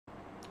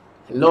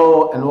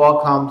Hello and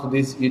welcome to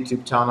this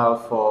YouTube channel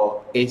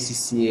for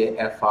ACCA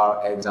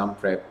FR exam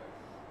prep.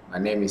 My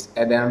name is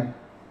Adam.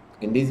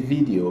 In this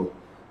video,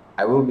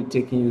 I will be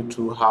taking you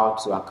through how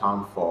to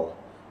account for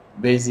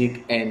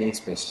basic earnings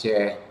per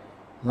share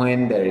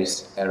when there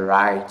is a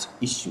right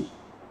issue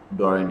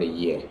during the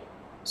year.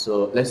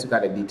 So let's look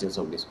at the details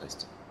of this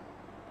question.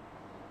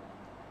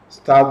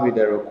 Start with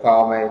the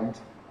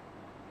requirement.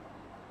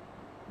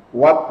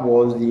 What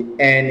was the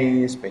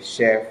earnings per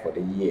share for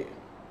the year?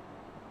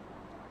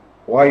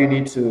 What you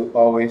need to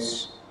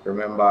always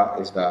remember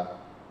is that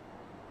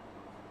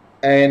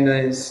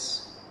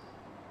earnings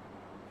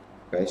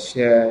per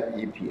share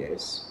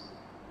EPS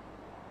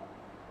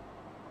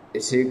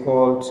is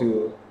equal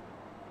to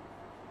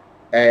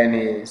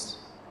earnings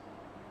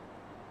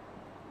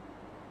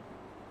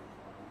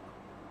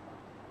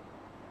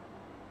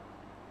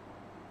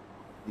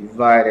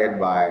divided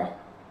by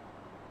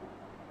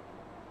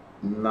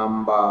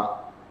number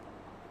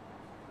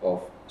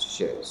of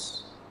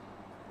shares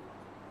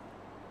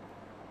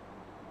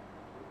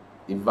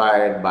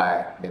divided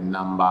by the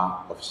number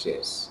of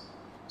shares.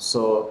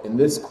 So in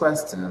this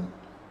question,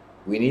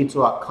 we need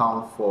to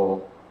account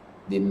for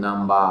the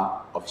number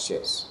of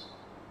shares.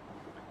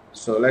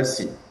 So let's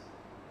see.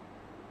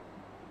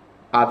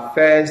 At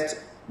 1st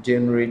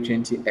January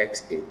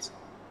 20x8,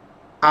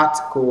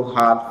 Atco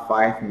had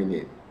 5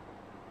 million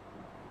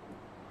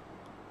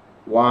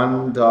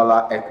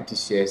 $1 equity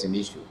shares in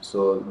issue.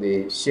 So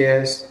the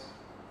shares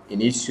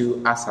in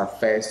issue as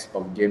at 1st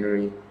of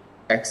January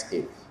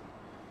x8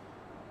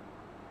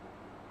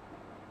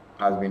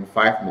 has been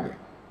 5 million.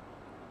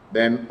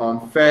 Then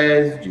on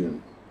 1st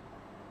June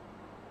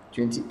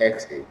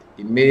 20x8,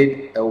 it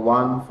made a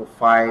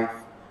 1-for-5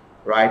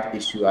 right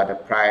issue at a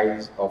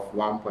price of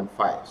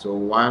 1.5. So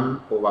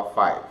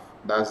 1/5,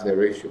 that's the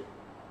ratio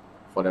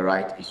for the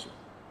right issue.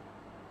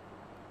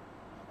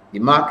 The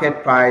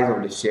market price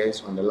of the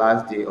shares on the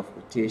last day of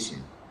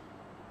quotation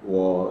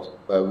was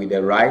with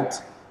the right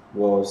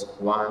was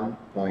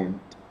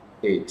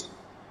 1.8.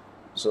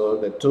 So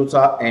the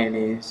total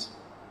earnings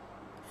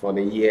for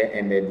the year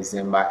ended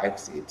December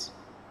x8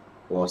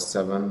 was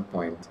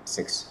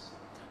 7.6.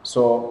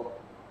 So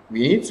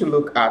we need to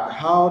look at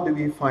how do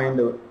we find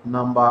the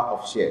number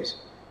of shares.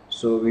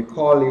 So we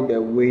call it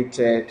the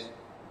weighted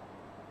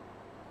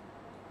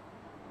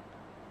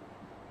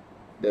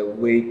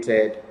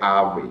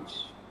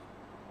average.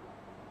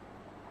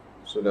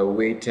 So the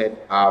weighted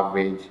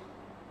average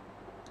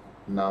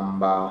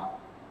number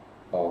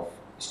of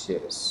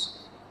shares.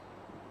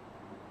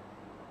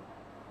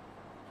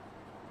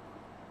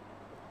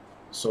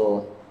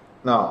 So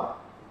now,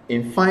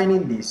 in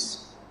finding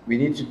this, we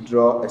need to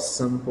draw a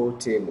simple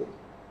table.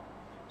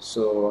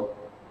 So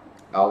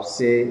I'll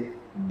say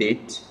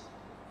date,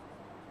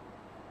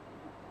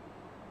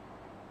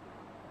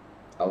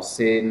 I'll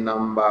say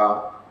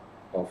number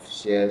of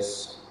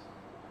shares,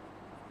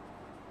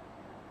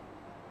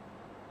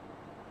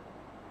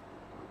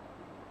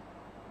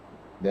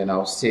 then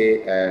I'll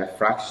say a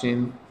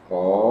fraction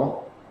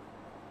or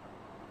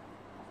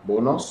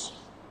bonus,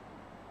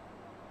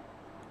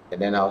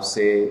 and then I'll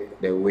say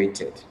the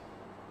weighted.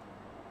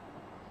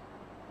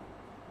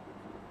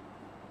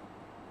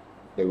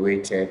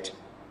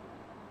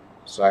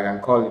 So I can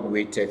call it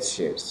weighted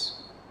shares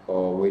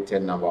or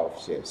weighted number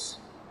of shares.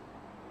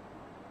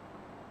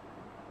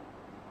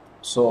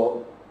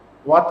 So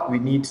what we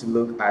need to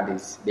look at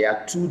is there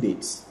are two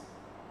dates.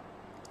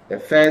 The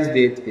first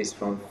date is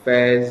from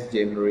 1st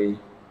January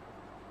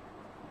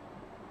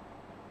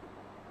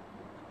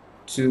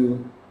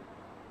to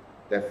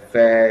the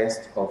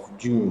 1st of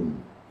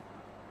June,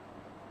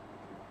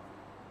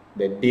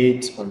 the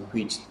date on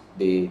which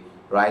the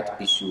right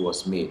issue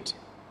was made.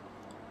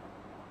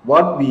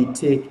 What we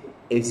take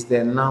is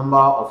the number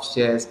of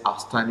shares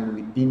outstanding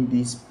within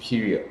this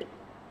period.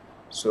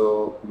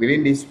 So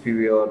within this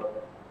period,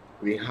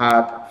 we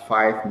had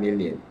 5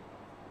 million.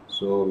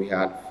 So we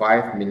had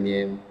 5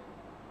 million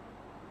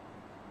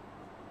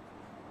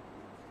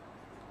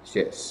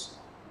shares.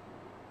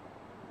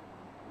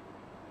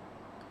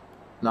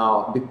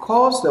 Now,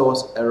 because there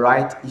was a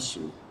right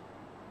issue,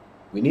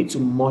 we need to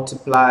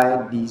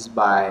multiply this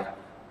by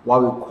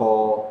what we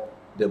call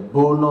the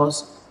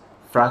bonus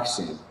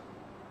fraction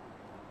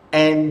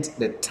and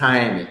the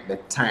time.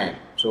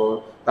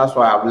 So that's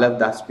why I've left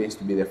that space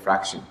to be the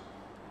fraction.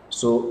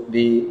 So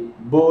the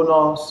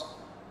bonus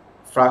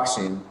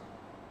fraction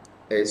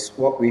is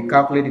what we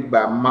calculated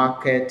by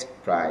market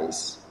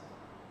price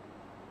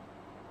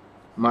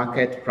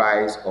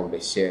of the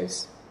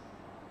shares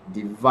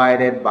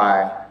divided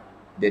by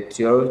the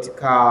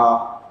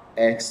theoretical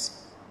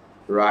X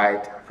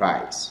right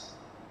price.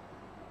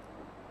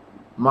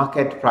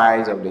 Market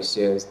price of the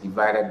shares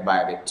divided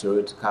by the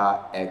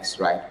theoretical X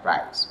right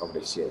price of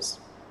the shares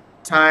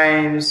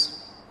times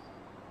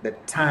the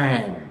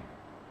time,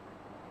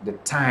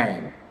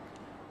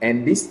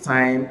 and this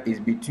time is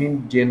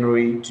between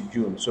January to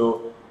June.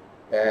 So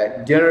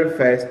January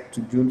 1st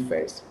to June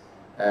 1st,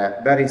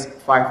 that is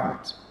 5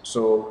 months.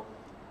 So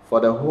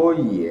for the whole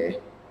year,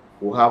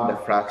 we'll have the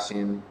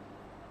fraction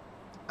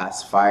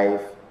as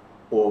 5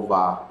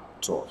 over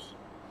 12.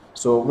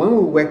 So when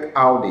we work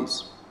out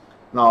this,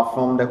 now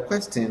from the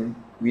question,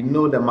 we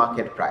know the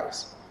market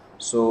price.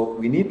 So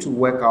we need to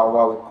work out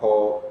what we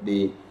call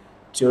the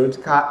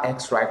theoretical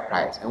X-right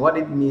price. And what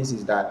it means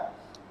is that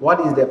what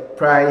is the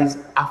price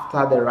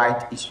after the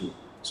right issue?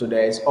 So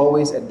there is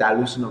always a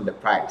dilution of the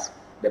price.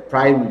 The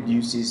price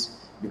reduces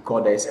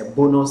because there is a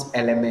bonus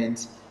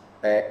element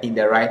in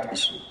the right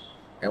issue.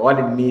 And what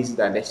it means is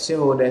that the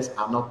shareholders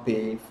are not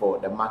paying for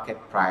the market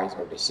price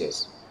of the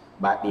shares,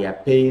 but they are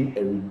paying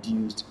a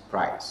reduced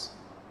price.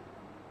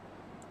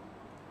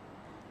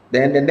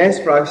 Then the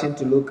next fraction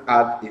to look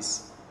at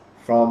is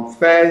from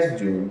 1st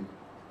June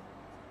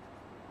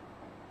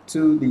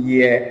to the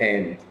year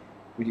end,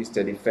 which is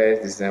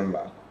 31st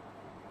December.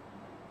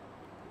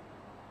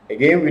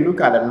 Again, we look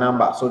at the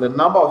number. So the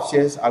number of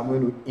shares are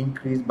going to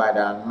increase by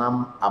the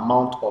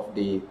amount of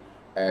the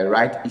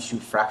right issue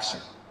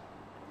fraction.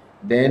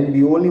 Then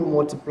we only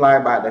multiply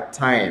by the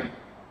time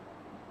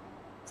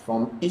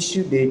from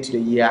issue date to the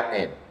year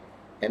end.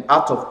 And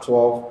out of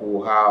 12,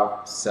 we'll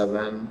have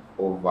 7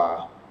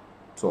 over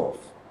 12.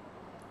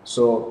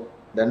 So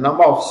the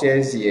number of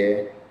shares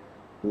here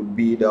would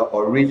be the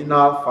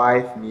original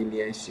 5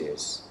 million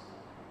shares,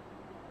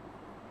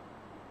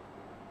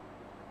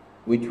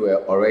 which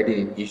were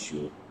already in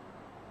issue,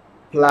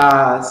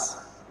 plus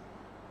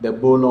the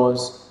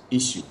bonus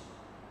issue.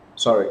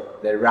 Sorry,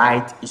 the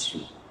right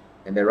issue.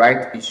 And the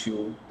right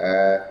issue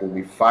will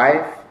be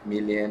 5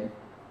 million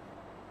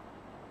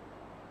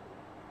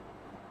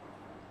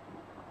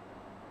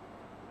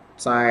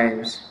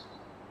times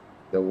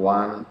the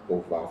 1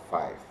 over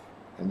 5.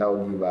 And that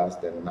will give us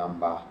the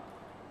number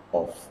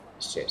of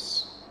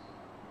shares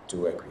to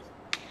work with.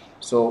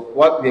 So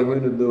what we're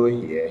going to do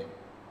here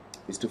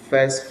is to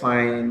first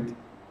find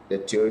the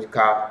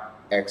theoretical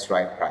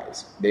X-right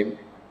price. Then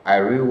I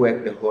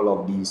rework the whole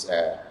of these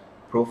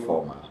pro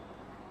forma.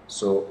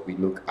 So we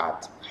look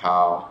at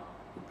how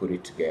we put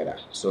it together.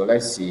 So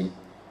let's see,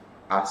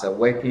 as I'm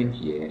working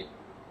here,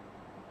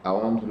 I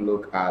want to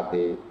look at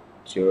the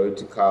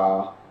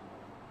theoretical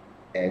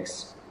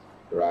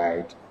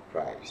X-right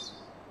price,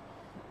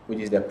 which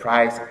is the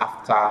price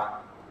after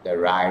the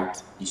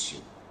right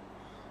issue.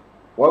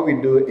 What we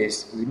do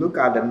is we look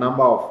at the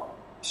number of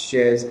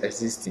shares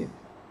existing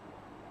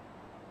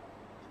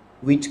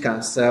which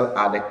can sell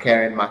at the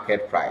current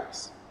market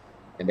price.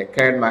 And the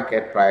current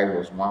market price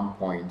was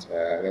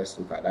let's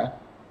look at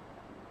that,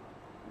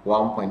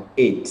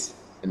 1.8,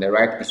 and the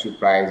right issue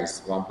price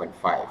is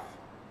 1.5.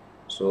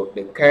 So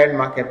the current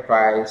market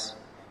price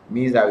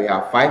means that we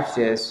have 5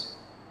 shares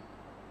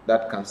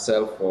that can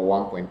sell for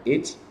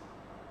 1.8,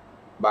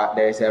 but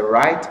there is a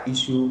right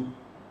issue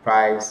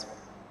price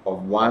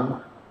of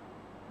 1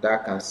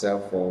 that can sell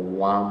for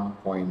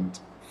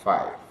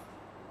 1.5.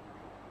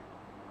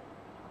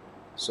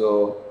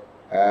 So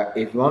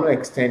if you want to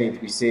extend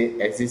it, we say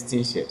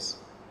existing shares,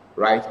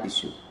 right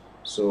issue.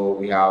 So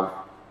we have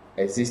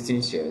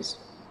existing shares,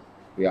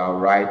 we have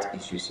right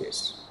issue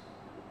shares,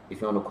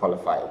 if you want to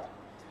qualify it.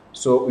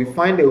 So we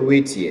find a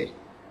weight here.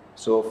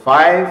 So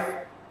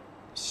 5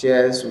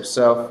 shares will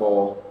sell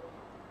for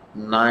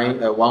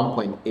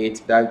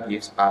 1.8, that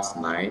gives us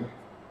 9.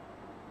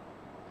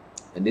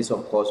 And this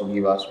of course will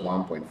give us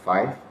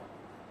 1.5.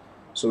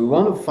 So we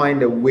want to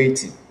find the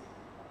weighting.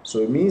 So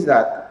it means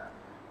that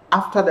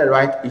after the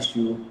right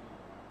issue,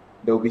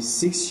 there will be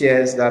 6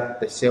 shares that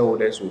the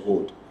shareholders will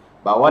hold.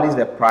 But what is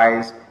the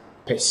price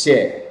per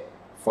share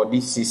for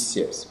these 6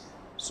 shares?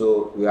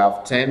 So we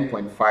have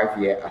 10.5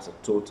 here as a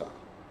total.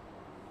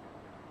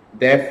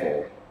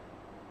 Therefore,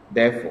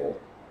 the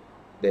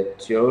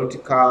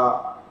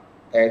theoretical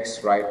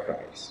X-right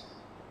price.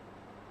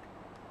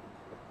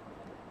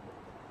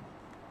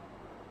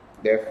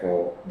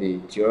 Therefore, the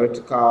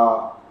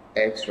theoretical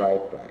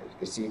X-right price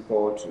is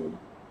equal to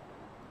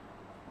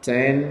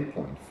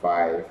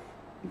 10.5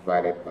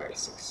 divided by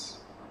 6.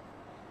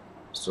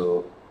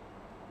 So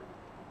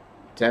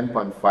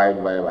 10.5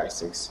 divided by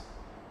 6,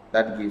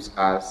 that gives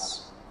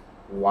us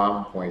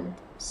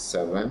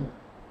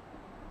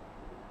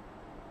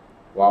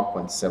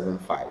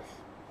 1.75.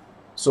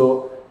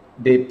 So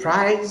the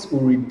price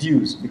will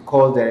reduce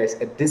because there is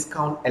a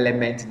discount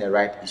element in the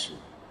right issue,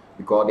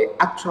 because the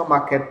actual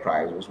market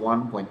price was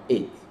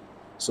 1.8,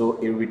 so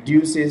it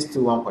reduces to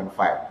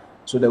 1.5.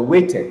 So the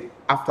weighted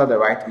after the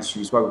right issue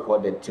is what we call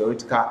the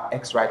theoretical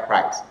X-right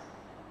price,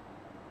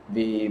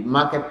 the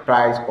market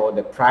price or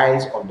the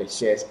price of the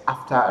shares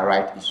after a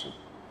right issue.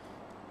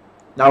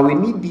 Now we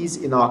need these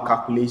in our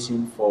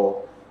calculation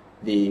for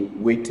the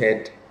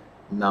weighted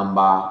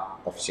number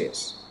of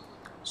shares.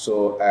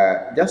 So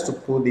just to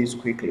put this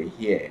quickly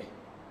here,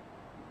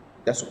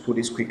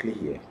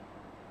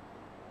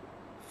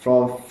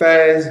 from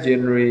 1st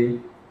January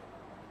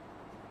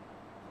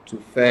to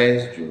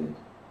 1st June,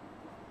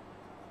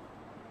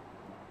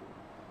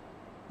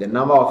 the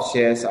number of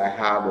shares I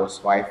had was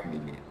 5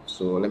 million.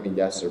 So let me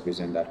just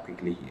represent that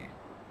quickly here.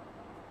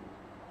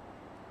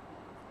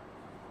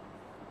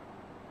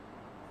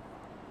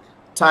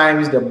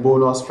 Times the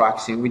bonus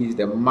fraction, which is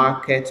the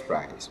market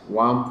price,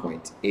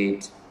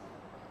 1.8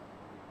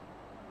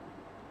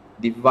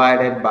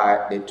 divided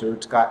by the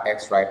theoretical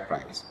ex-right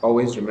price.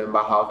 Always remember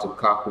how to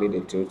calculate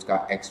the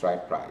theoretical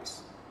ex-right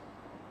price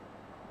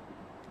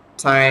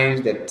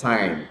times the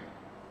time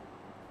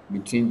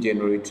between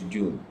January to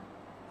June.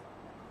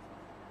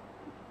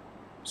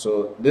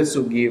 So this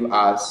will give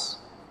us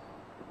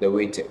the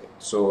weighted.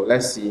 So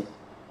let's see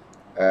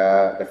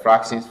the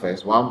fractions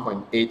first.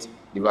 1.8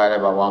 divided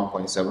by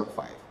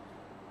 1.75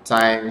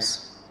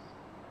 times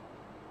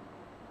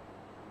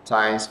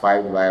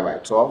 5 divided by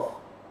 12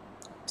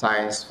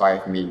 times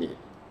 5 million.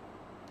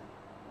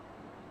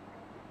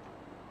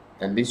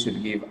 And this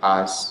should give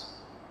us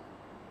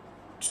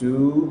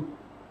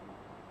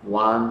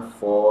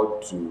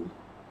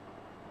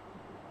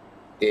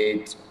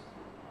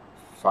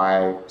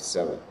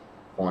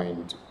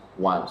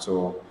 2,142,857.1.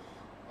 So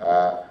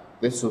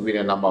this will be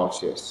the number of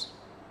shares.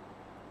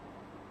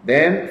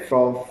 Then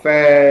from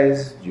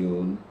 1st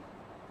June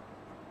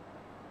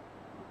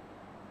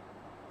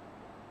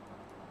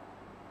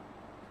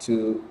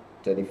to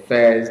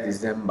 31st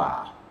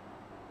December,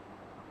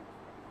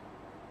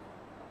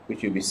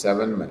 which will be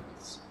 7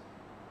 months,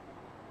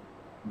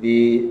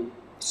 the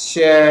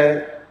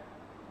share,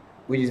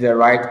 which is the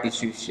right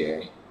issue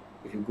share,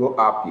 if you go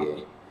up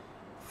here,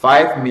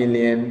 5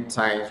 million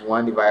times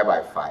 1 divided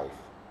by 5,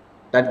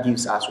 that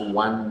gives us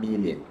 1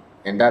 million,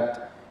 and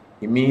that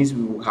it means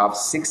we will have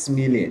 6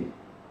 million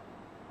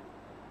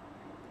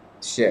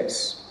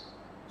shares.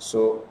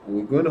 So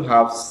we're going to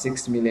have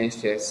 6 million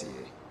shares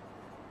here,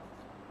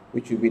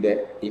 which will be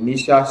the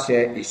initial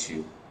share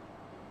issue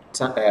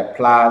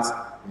plus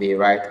the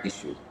right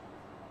issue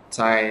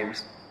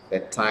times the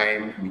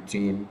time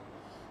between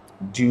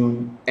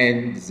June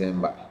and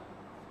December,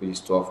 which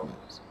is 12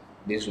 months.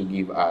 This will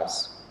give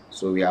us,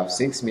 so we have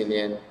 6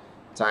 million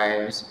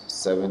times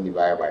 7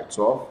 divided by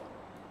 12.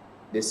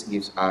 This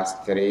gives us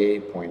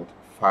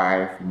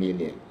 3.5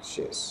 million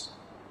shares.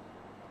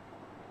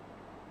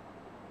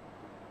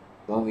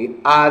 When we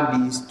add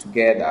these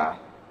together,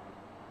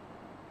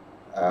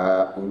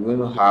 we're going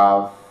to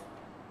have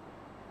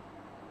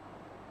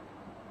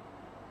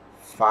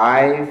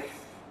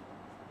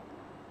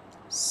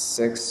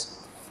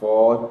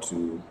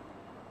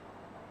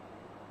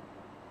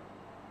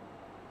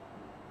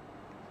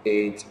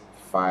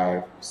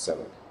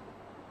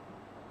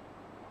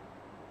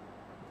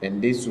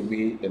And this will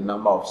be the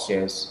number of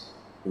shares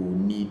we will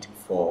need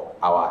for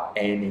our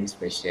earnings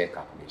per share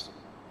calculation.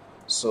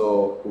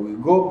 So we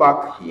go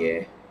back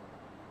here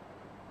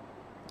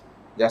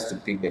just to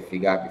pick the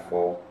figure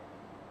before.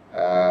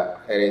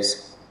 It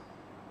is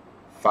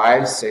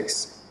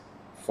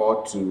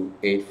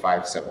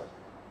 5,642,857.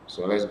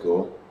 So let's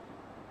go.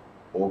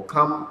 We'll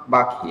come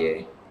back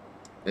here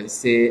and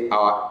say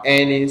our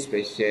earnings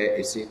per share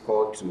is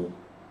equal to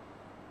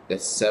the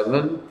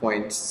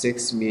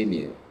 7.6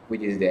 million,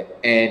 which is the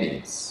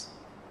earnings,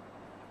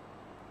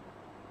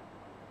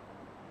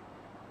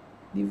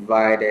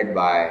 divided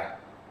by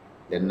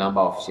the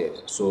number of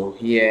shares. So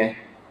here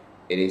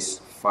it is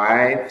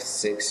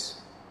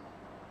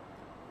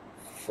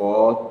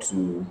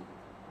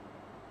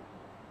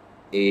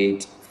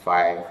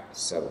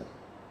 5,642,857.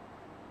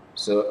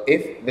 So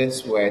if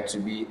this were to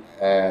be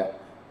a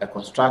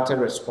constructed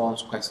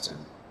response question,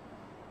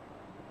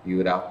 you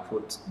would have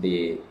put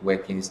the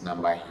workings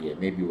number here,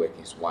 maybe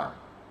workings 1.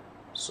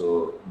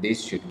 So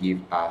this should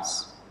give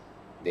us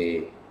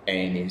the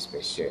earnings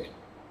per share.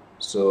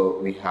 So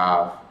we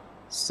have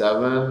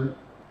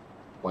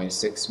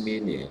 7.6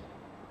 million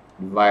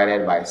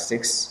divided by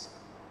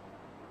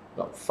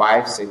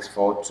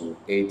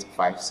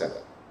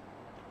 5,642,857.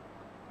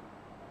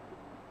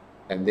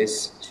 And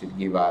this should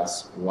give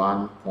us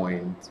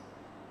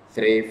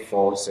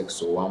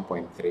 1.346 or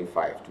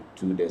 1.35 to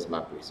 2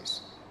 decimal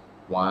places.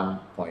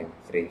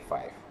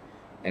 1.35.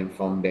 And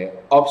from the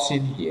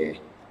option here,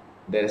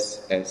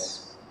 this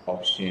is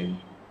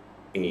option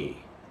A,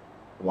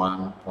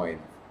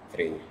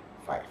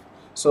 1.35.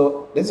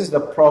 So this is the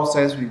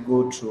process we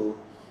go through,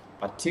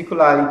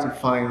 particularly to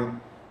find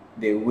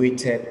the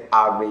weighted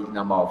average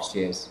number of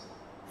shares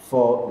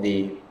for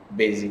the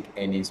basic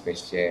earnings per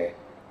share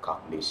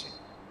calculation.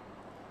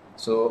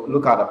 So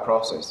look at the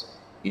process.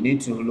 You need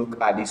to look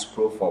at this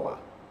pro forma,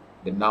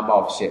 the number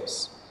of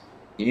shares.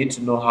 You need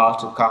to know how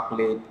to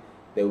calculate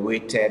the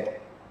weighted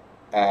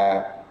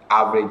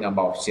average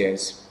number of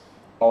shares.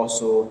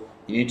 Also,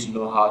 you need to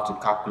know how to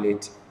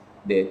calculate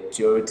the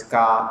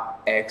theoretical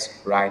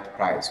ex-right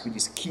price, which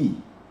is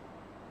key.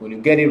 When you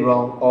get it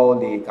wrong, all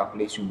the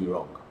calculation will be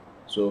wrong.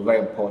 So very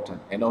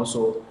important. And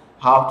also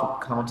how to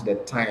count the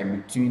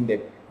time between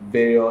the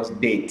various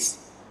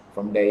dates,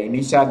 from the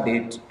initial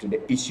date to the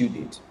issue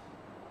date,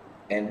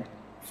 and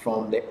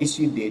from the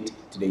issue date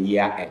to the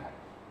year end.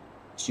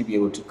 You should be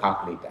able to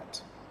calculate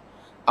that.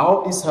 I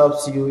hope this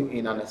helps you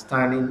in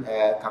understanding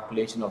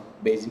calculation of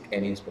basic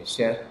earnings per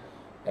share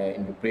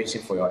in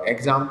preparation for your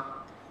exam.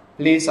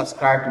 Please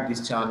subscribe to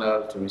this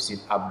channel to receive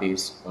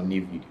updates on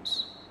new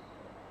videos.